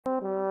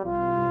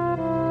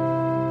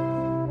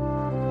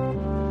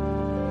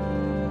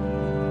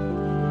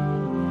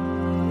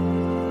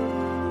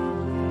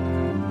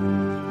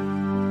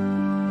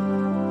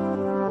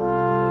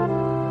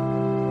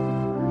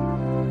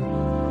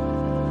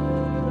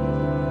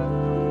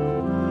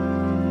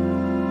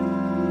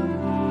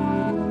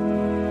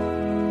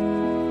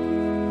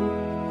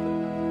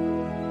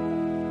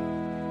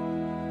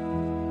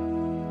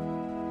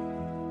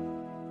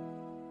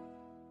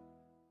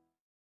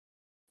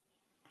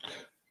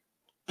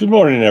Good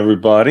morning,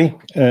 everybody,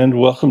 and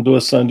welcome to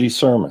a Sunday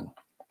sermon.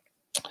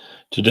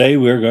 Today,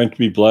 we are going to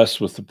be blessed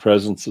with the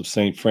presence of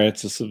St.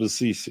 Francis of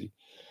Assisi.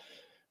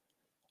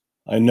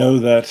 I know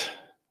that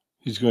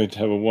he's going to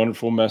have a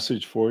wonderful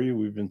message for you.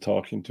 We've been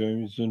talking to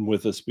him. He's been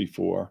with us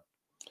before.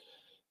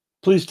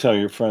 Please tell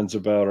your friends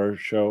about our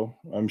show.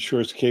 I'm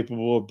sure it's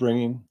capable of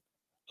bringing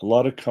a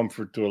lot of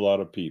comfort to a lot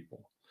of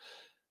people,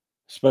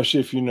 especially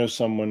if you know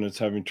someone that's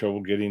having trouble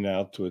getting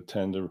out to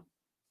attend a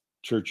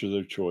church of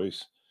their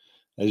choice.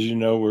 As you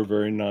know, we're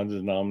very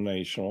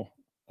non-denominational.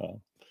 As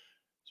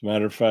a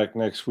matter of fact,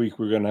 next week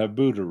we're going to have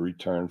Buddha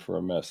return for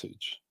a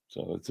message.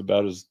 So it's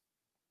about as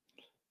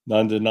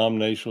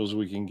non-denominational as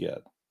we can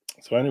get.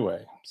 So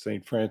anyway,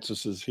 St.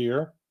 Francis is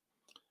here.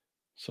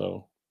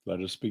 So let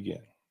us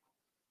begin.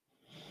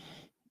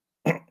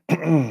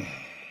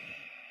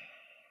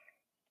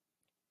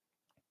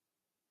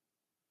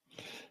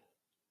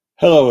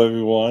 Hello,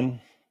 everyone.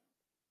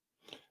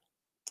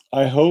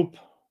 I hope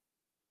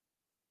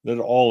that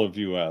all of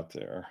you out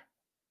there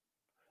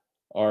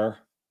are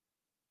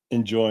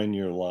enjoying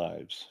your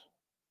lives.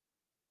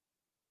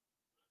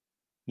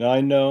 Now, I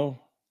know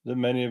that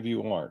many of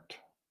you aren't.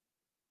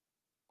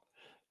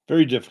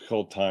 Very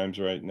difficult times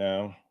right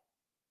now.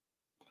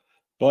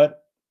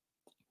 But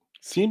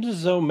it seems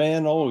as though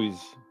man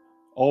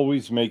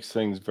always makes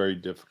things very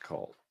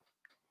difficult.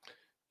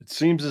 It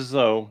seems as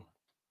though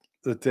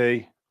that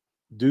they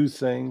do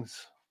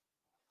things.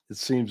 It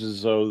seems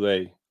as though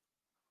they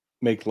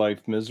make life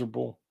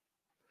miserable.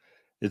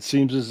 It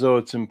seems as though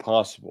it's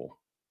impossible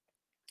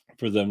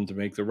for them to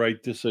make the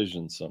right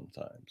decisions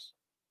sometimes.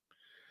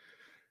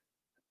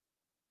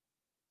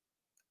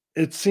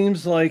 It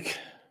seems like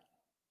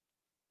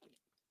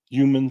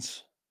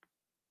humans,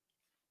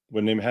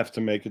 when they have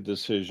to make a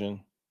decision,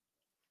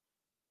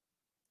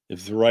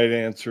 if the right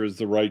answer is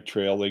the right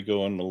trail, they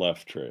go on the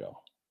left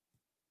trail.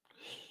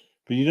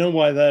 But you know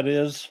why that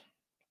is?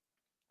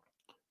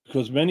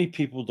 Because many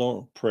people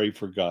don't pray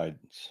for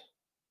guidance.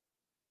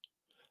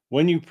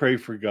 When you pray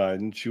for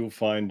guidance, you'll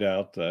find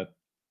out that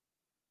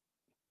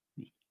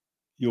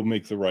you'll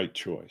make the right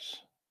choice.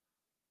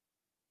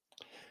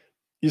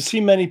 You see,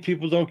 many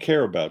people don't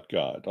care about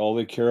God. All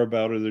they care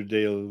about are their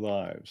daily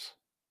lives.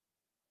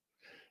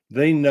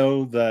 They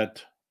know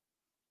that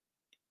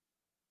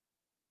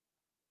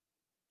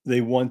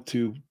they want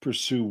to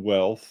pursue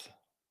wealth.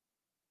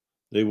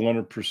 They want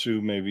to pursue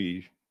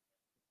maybe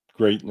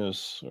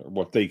greatness or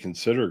what they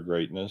consider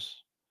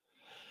greatness.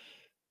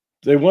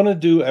 They want to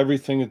do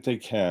everything that they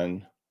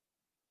can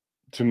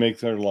to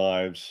make their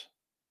lives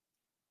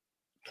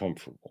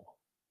comfortable.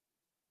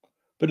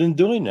 But in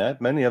doing that,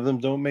 many of them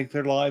don't make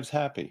their lives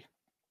happy.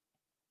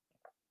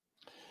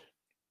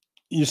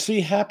 You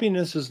see,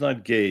 happiness is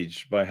not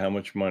gauged by how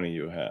much money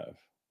you have.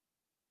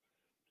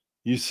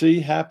 You see,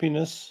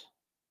 happiness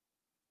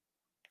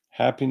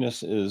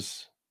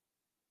is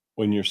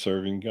when you're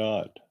serving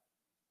God.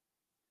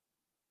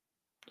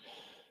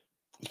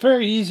 It's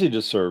very easy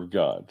to serve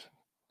God.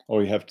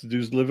 All you have to do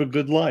is live a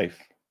good life.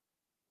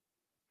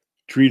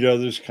 Treat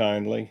others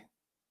kindly.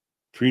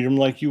 Treat them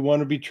like you want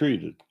to be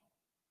treated.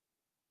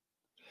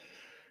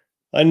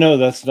 I know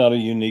that's not a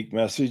unique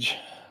message.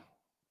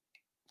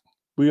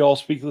 We all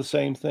speak the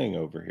same thing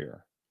over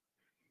here.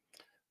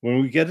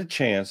 When we get a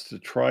chance to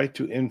try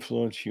to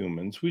influence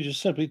humans, we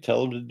just simply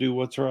tell them to do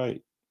what's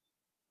right.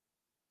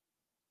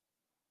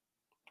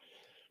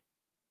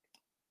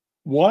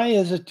 Why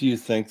is it, do you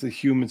think, that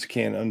humans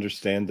can't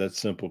understand that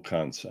simple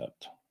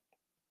concept?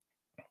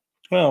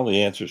 Well,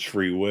 the answer is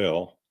free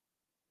will.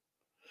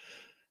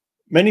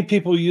 Many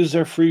people use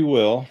their free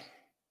will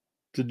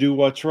to do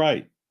what's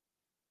right,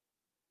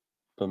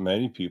 but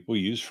many people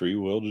use free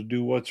will to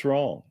do what's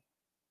wrong.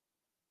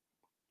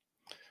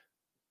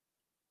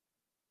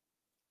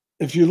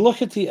 If you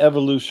look at the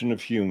evolution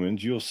of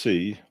humans, you'll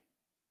see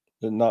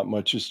that not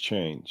much has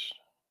changed.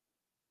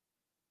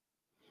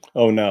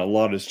 Oh, now a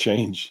lot has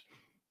changed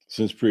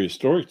since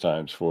prehistoric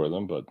times for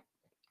them, but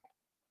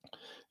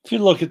if you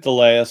look at the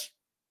last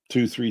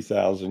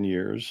 3,000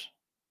 years,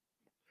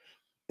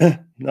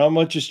 not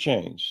much has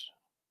changed.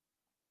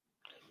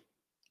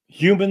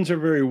 Humans are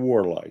very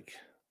warlike.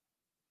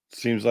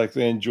 Seems like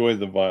they enjoy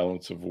the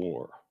violence of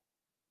war.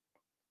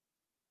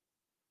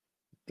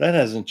 That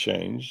hasn't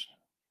changed.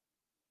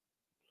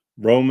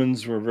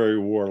 Romans were very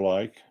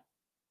warlike.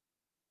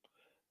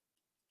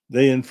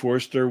 They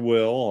enforced their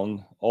will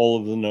on all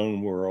of the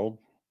known world.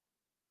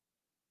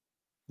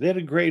 They had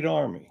a great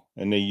army,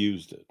 and they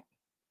used it.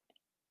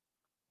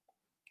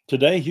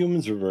 Today,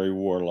 humans are very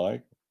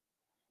warlike.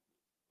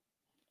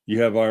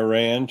 You have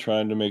Iran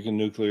trying to make a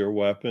nuclear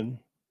weapon.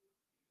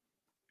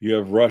 You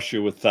have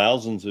Russia with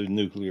thousands of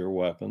nuclear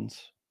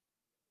weapons.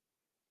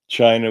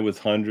 China with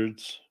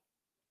hundreds.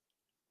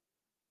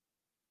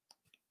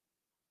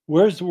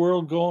 Where's the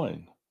world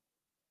going?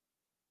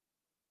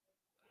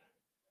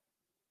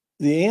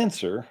 The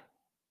answer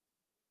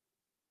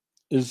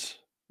is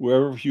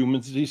wherever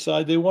humans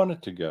decide they want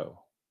it to go.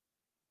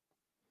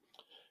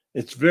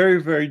 It's very,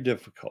 very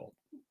difficult.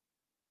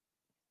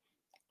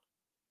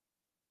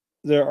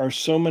 There are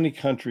so many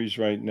countries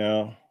right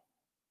now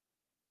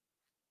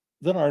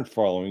that aren't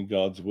following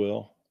God's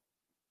will.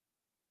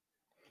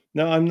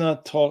 Now, I'm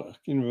not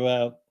talking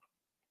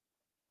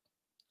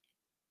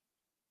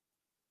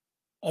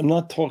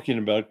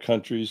about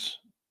countries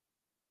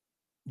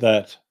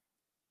that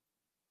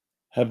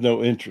have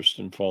no interest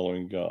in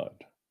following God.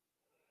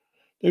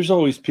 There's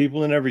always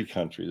people in every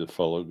country that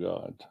follow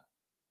God.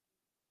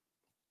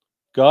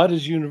 God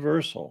is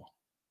universal.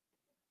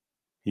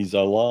 He's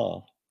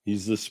Allah.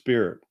 He's the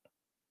Spirit.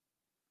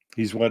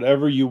 He's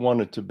whatever you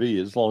want it to be,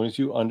 as long as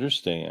you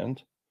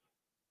understand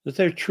that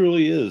there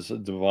truly is a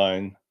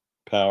divine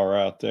power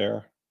out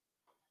there.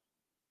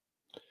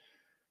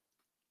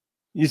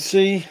 You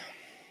see,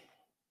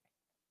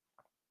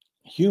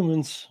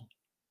 humans,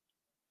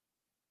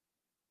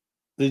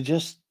 they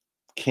just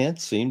can't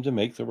seem to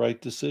make the right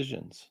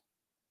decisions.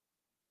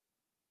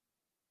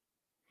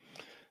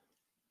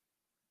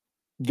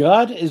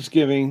 God is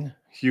giving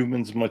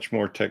humans much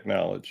more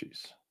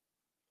technologies.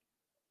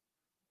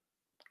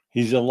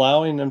 He's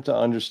allowing them to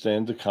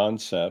understand the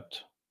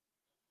concept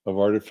of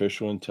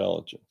artificial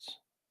intelligence.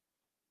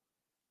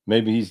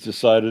 Maybe he's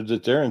decided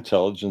that their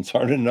intelligence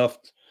aren't enough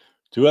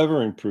to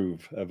ever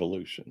improve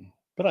evolution,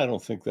 but I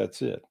don't think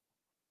that's it.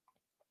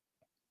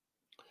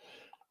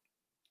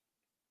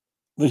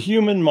 The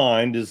human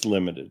mind is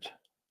limited.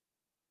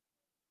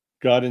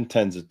 God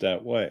intends it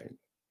that way.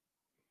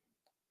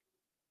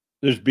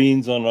 There's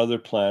beings on other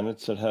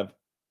planets that have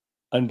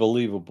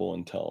unbelievable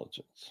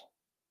intelligence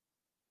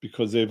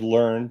because they've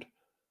learned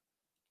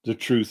the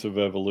truth of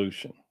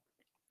evolution.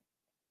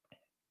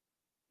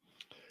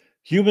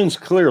 Humans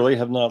clearly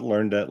have not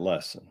learned that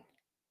lesson.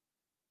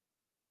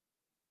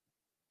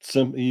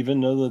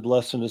 Even though the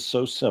lesson is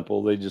so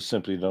simple, they just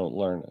simply don't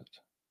learn it.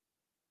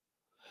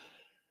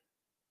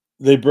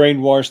 They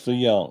brainwash the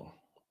young.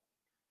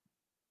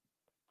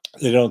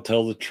 They don't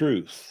tell the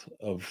truth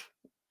of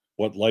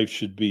what life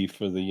should be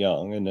for the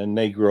young, and then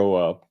they grow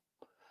up.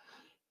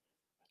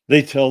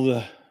 They tell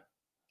the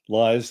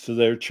lies to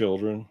their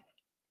children.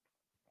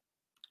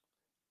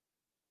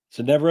 It's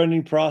a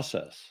never-ending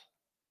process.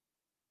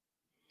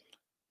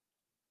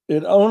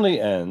 It only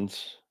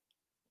ends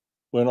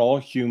when all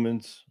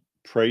humans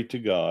pray to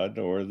God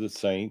or the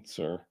saints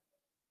or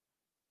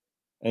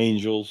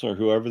angels or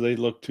whoever they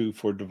look to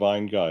for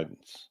divine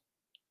guidance.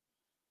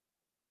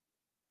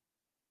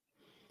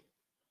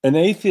 An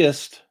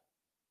atheist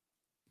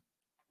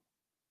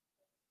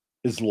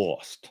is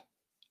lost.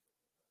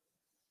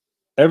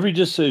 Every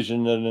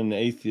decision that an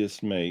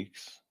atheist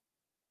makes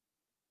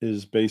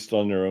is based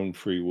on their own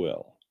free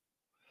will.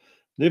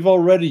 They've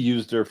already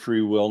used their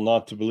free will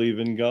not to believe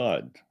in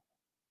God.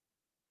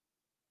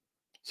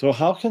 So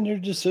how can their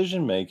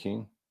decision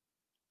making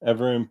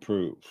ever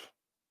improve?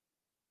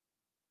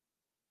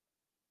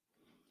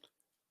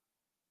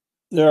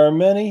 There are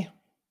many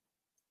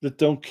that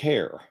don't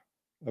care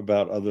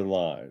about other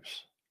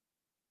lives.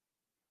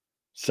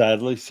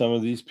 Sadly, some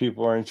of these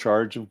people are in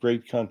charge of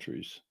great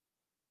countries.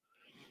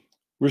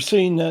 We're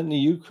seeing that in the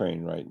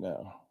Ukraine right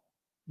now.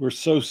 We're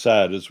so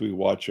sad as we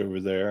watch over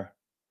there.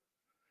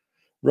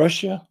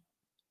 Russia,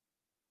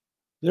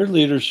 their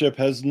leadership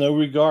has no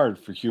regard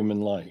for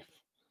human life.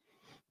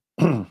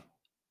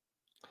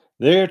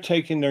 They're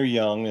taking their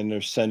young and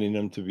they're sending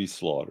them to be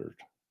slaughtered.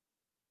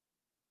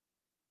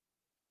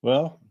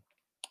 Well,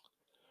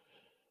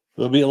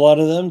 there'll be a lot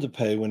of them to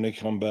pay when they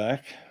come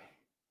back,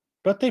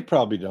 but they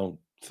probably don't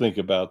think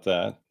about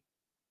that.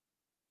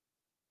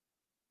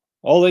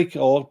 All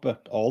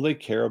they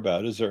care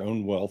about is their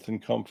own wealth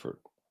and comfort.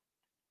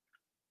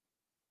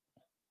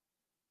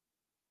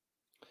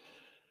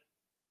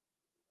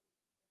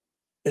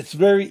 It's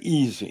very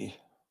easy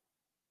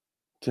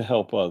to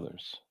help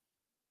others.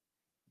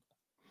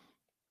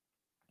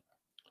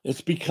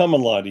 It's become a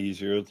lot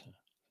easier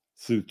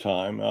through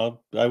time.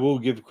 I will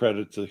give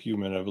credit to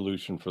human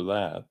evolution for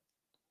that.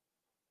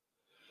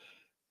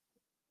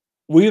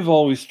 We have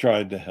always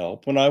tried to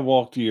help. When I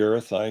walked the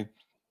earth, I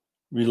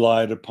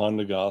relied upon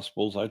the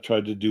Gospels. I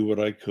tried to do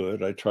what I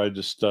could. I tried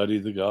to study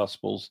the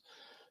Gospels.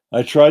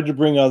 I tried to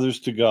bring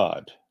others to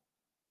God.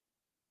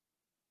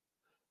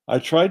 I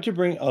tried to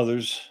bring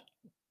others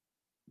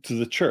to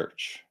the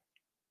church.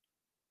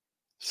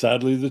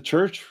 Sadly, the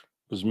church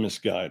was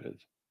misguided.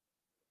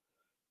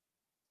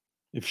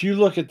 If you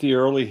look at the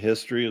early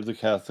history of the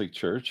Catholic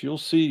Church, you'll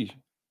see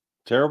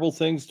terrible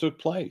things took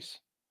place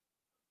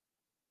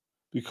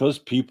because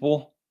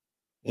people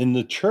in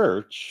the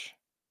church,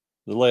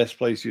 the last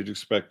place you'd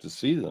expect to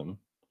see them,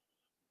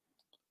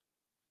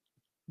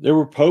 there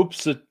were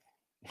popes that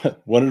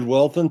wanted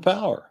wealth and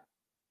power.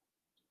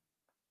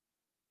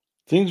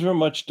 Things were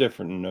much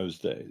different in those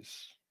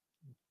days.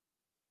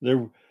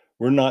 There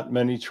were not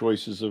many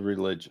choices of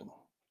religion.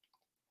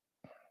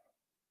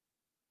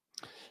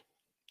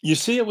 You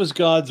see, it was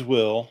God's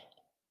will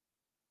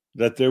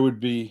that there would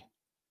be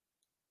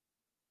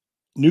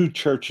new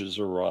churches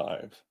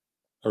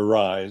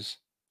arise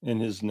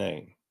in his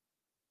name.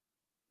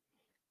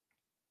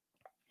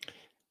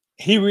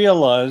 He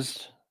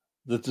realized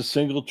that the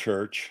single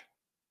church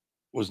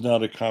was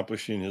not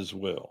accomplishing his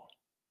will.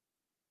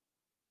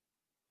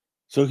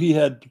 So he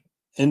had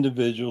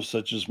individuals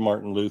such as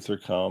Martin Luther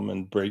come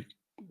and break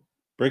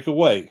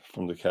away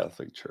from the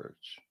Catholic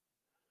Church,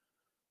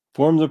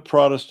 form the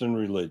Protestant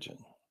religion,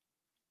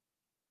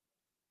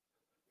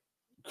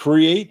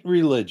 create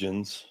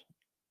religions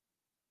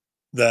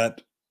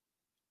that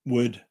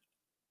would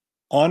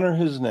honor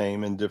his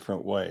name in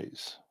different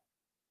ways.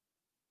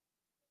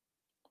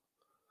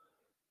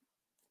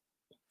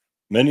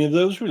 Many of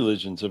those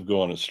religions have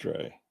gone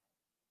astray.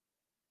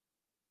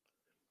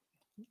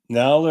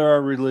 Now there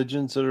are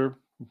religions that are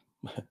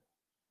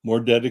more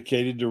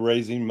dedicated to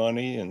raising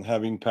money and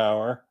having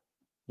power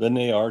than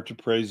they are to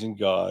praising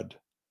God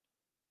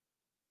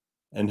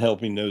and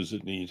helping those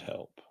that need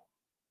help.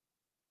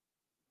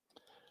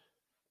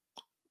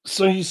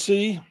 So you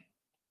see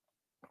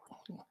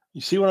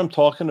what I'm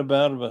talking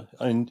about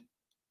and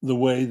the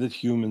way that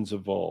humans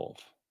evolve.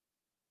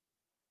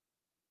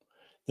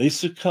 They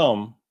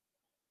succumb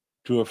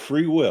to a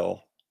free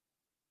will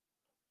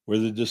where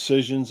the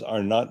decisions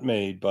are not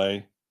made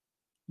by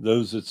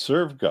those that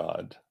serve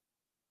God,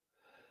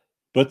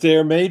 but they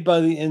are made by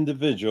the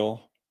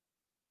individual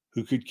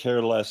who could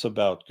care less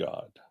about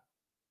God.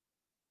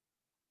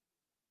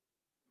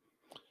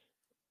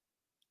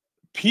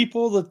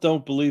 People that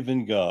don't believe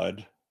in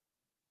God,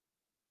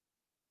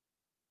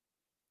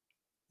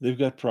 they've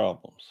got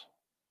problems.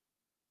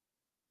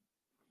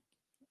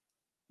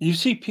 You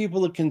see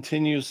people that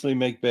continuously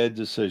make bad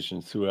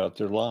decisions throughout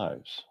their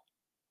lives.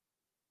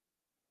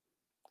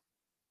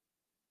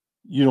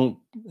 In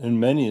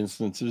many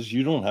instances,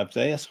 you don't have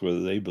to ask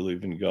whether they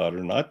believe in God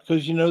or not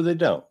because you know they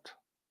don't.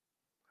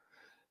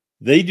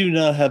 They do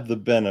not have the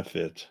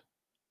benefit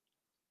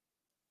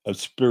of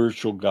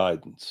spiritual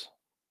guidance.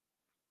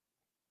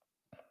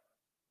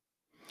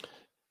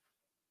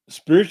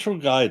 Spiritual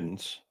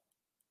guidance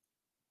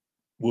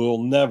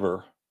will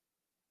never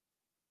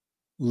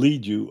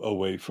lead you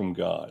away from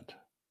God.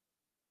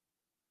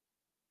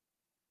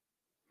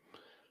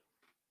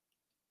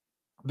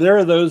 There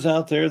are those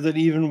out there that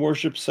even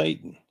worship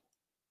Satan.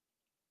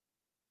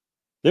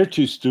 They're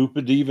too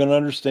stupid to even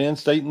understand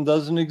Satan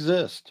doesn't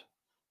exist.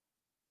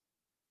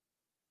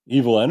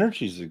 Evil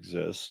energies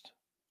exist,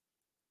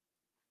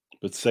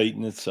 but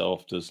Satan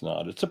itself does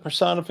not. It's a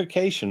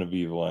personification of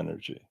evil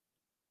energy.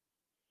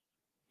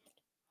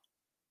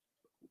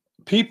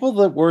 People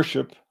that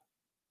worship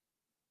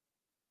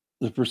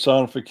the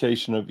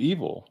personification of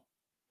evil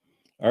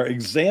are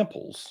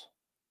examples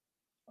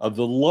of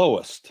the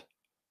lowest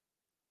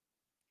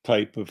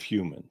type of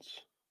humans.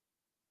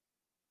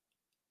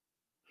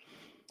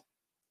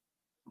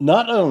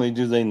 Not only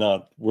do they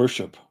not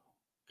worship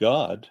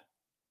God,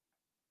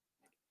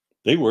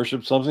 they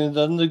worship something that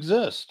doesn't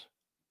exist.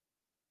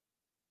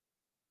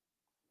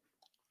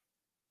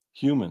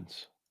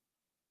 Humans.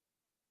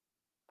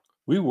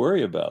 We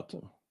worry about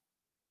them.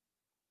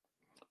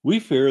 We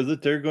fear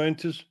that they're going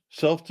to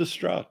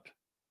self-destruct.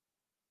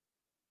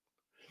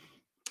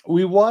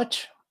 We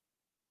watch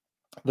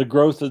the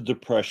growth of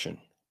depression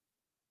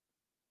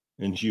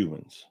in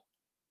humans.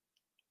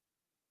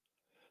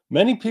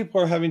 Many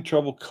people are having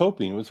trouble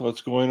coping with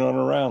what's going on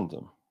around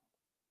them.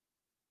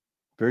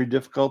 Very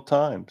difficult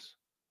times.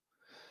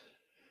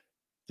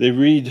 They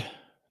read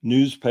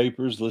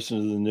newspapers,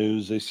 listen to the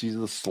news, they see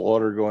the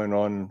slaughter going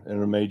on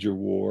in a major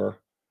war.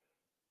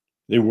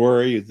 They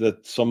worry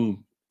that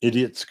some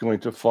idiot's going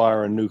to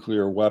fire a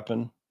nuclear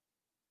weapon.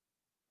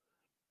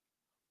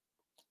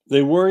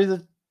 They worry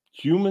that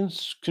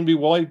humans can be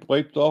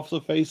wiped off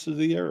the face of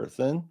the earth,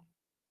 and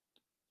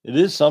it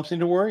is something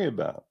to worry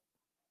about.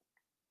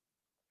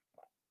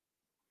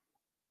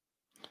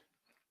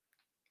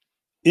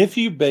 If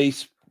you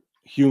base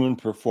human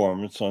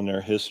performance on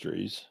their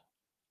histories,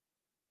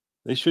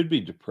 they should be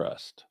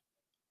depressed.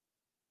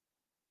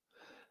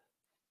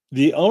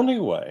 The only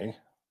way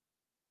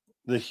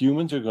that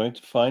humans are going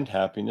to find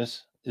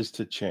happiness is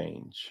to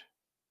change.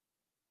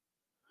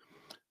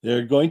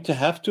 They're going to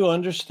have to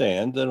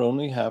understand that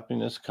only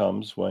happiness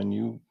comes when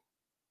you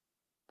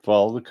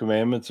follow the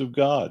commandments of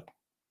God.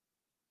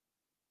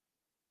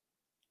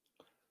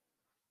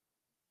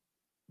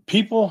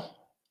 People,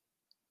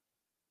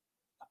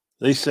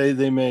 they say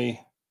they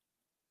may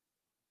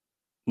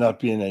not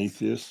be an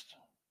atheist.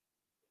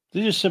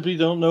 They just simply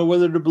don't know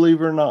whether to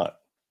believe or not.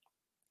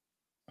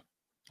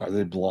 Are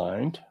they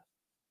blind?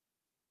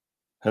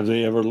 Have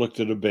they ever looked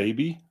at a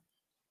baby?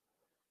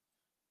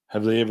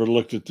 Have they ever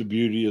looked at the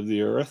beauty of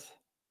the earth?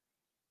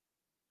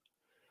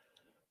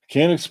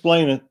 Can't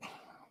explain it.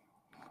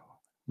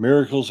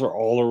 Miracles are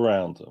all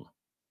around them.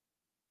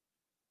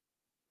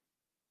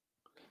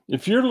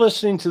 If you're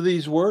listening to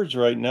these words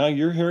right now,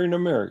 you're hearing a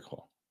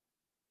miracle.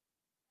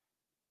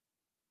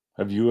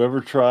 Have you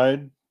ever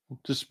tried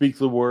to speak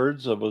the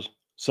words of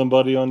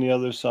somebody on the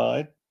other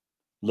side,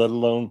 let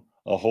alone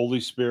a Holy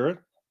Spirit?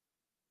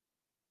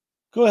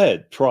 Go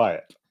ahead, try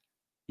it.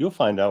 You'll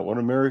find out what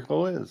a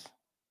miracle is.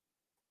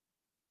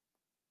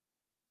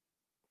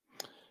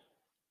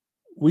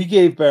 We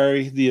gave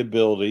Barry the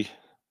ability,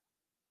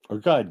 or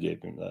God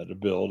gave him that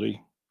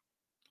ability,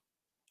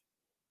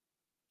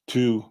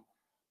 to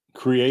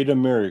create a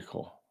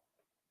miracle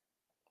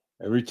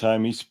every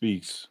time he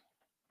speaks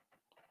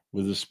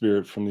with the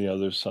Spirit from the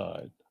other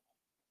side.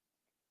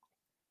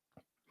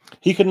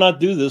 He could not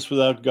do this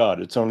without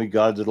God. It's only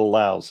God that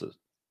allows it.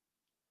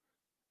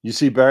 You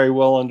see, Barry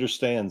well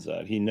understands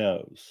that. He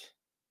knows.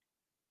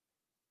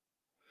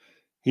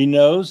 He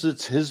knows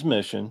it's his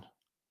mission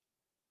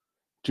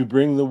to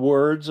bring the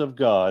words of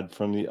God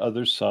from the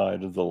other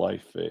side of the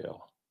life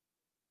veil.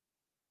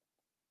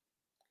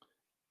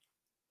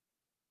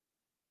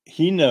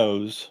 He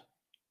knows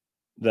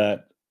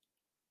that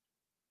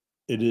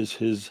it is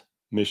his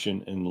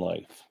mission in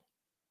life.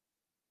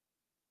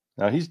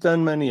 Now, he's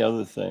done many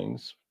other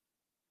things,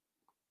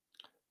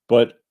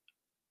 but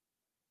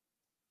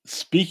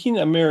speaking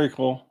a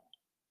miracle,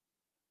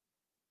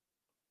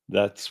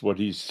 that's what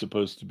he's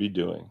supposed to be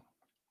doing.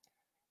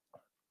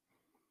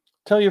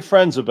 Tell your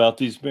friends about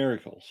these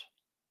miracles.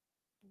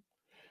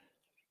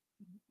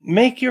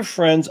 Make your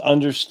friends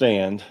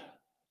understand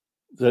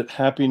that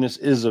happiness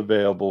is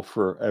available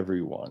for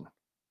everyone.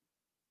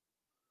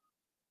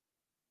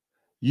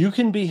 You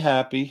can be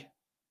happy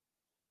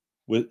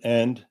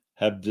and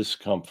have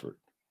discomfort.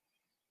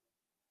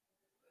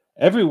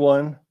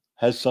 Everyone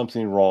has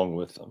something wrong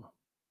with them.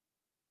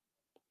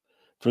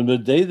 From the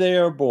day they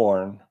are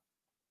born,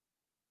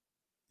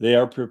 they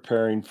are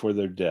preparing for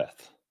their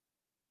death.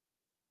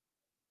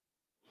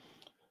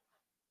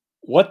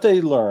 What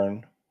they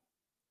learn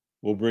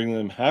will bring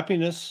them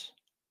happiness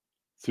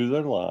through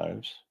their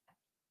lives,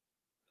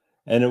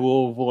 and it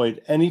will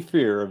avoid any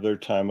fear of their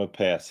time of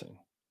passing.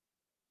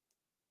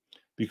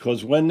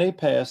 Because when they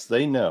pass,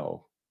 they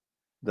know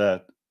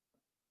that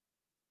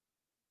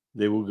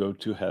they will go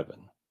to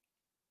heaven.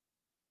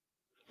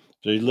 If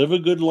they live a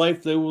good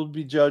life, they will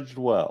be judged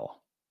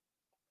well,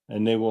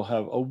 and they will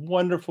have a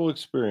wonderful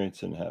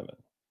experience in heaven.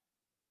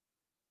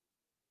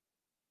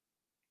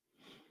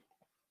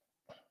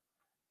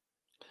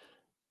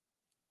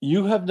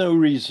 You have no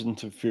reason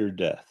to fear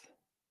death.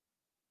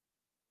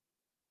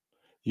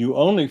 You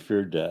only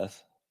fear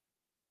death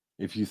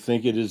if you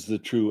think it is the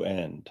true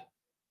end.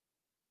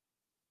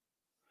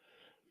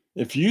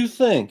 If you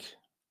think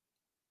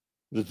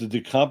that the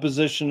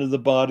decomposition of the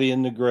body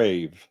in the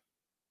grave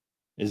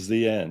is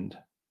the end,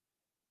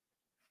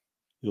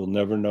 you'll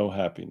never know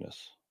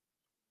happiness.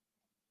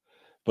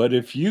 But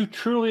if you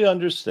truly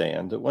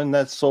understand that when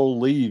that soul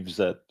leaves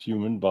that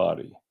human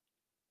body,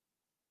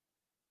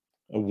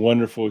 a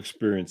wonderful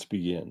experience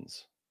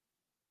begins.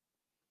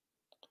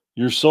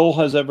 Your soul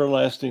has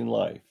everlasting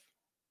life.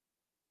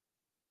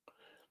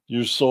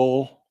 Your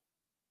soul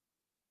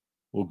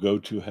will go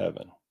to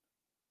heaven.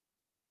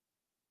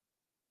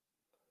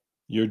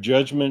 Your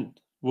judgment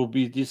will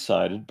be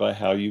decided by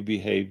how you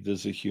behaved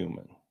as a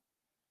human.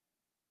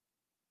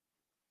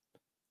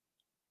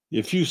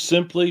 If you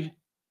simply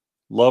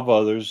love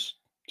others,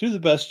 do the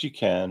best you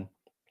can,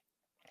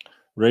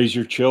 raise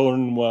your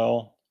children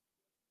well,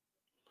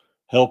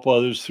 help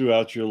others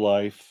throughout your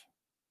life,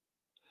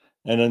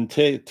 and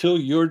until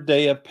your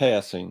day of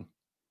passing,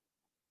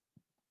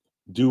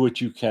 do what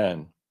you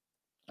can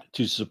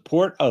to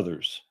support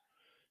others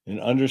in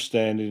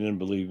understanding and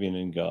believing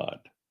in God.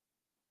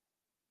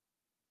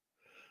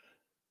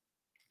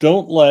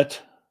 Don't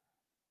let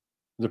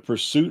the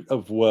pursuit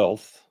of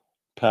wealth,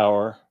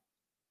 power,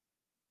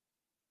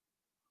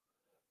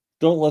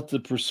 don't let the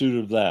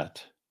pursuit of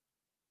that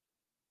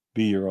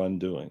be your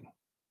undoing.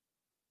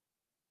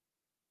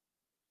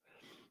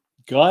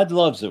 God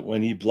loves it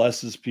when he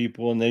blesses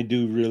people and they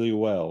do really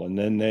well, and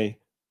then they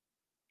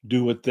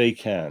do what they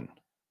can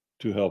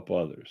to help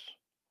others.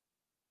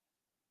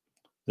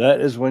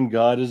 That is when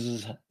God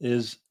is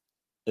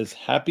as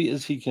happy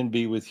as he can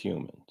be with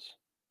humans.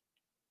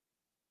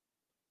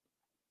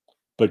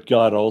 But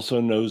God also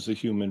knows the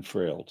human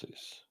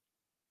frailties.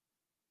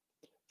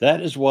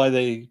 That is why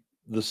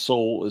the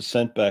soul is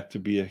sent back to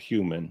be a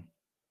human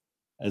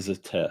as a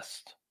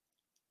test.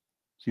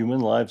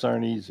 Human lives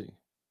aren't easy.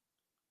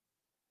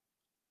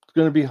 It's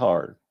going to be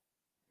hard,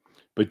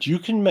 but you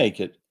can make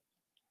it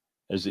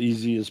as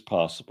easy as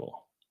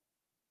possible.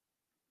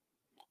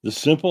 The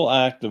simple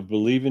act of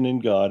believing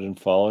in God and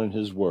following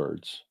his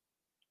words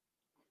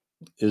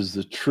is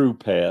the true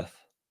path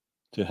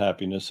to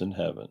happiness in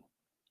heaven.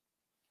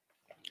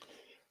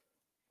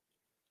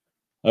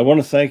 I want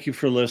to thank you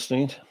for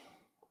listening.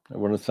 I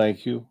want to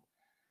thank you.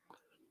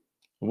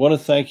 I want to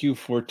thank you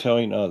for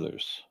telling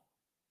others.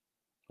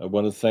 I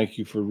want to thank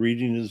you for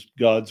reading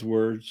God's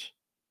words.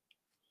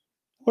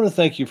 I want to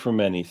thank you for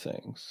many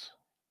things,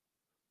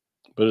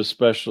 but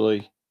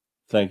especially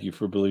thank you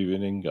for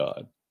believing in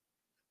God.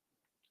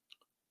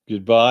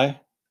 Goodbye,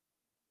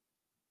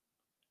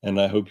 and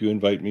I hope you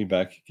invite me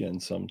back again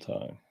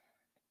sometime.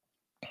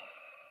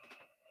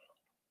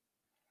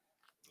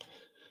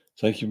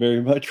 Thank you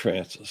very much,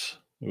 Francis.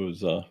 It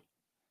was a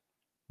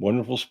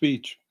wonderful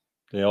speech.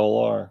 They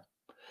all are.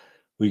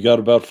 We got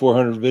about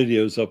 400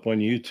 videos up on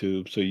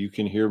YouTube, so you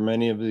can hear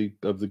many of the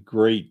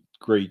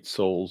great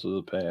souls of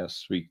the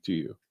past speak to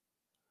you.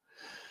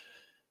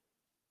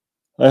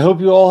 I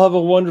hope you all have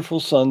a wonderful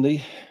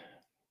Sunday.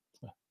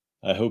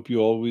 I hope you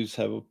always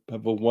have a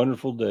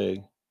wonderful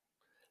day.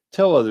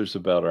 Tell others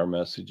about our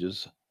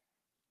messages.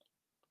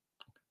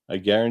 I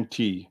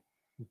guarantee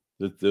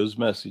that those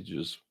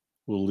messages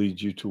will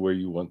lead you to where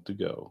you want to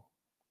go.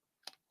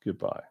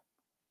 Goodbye.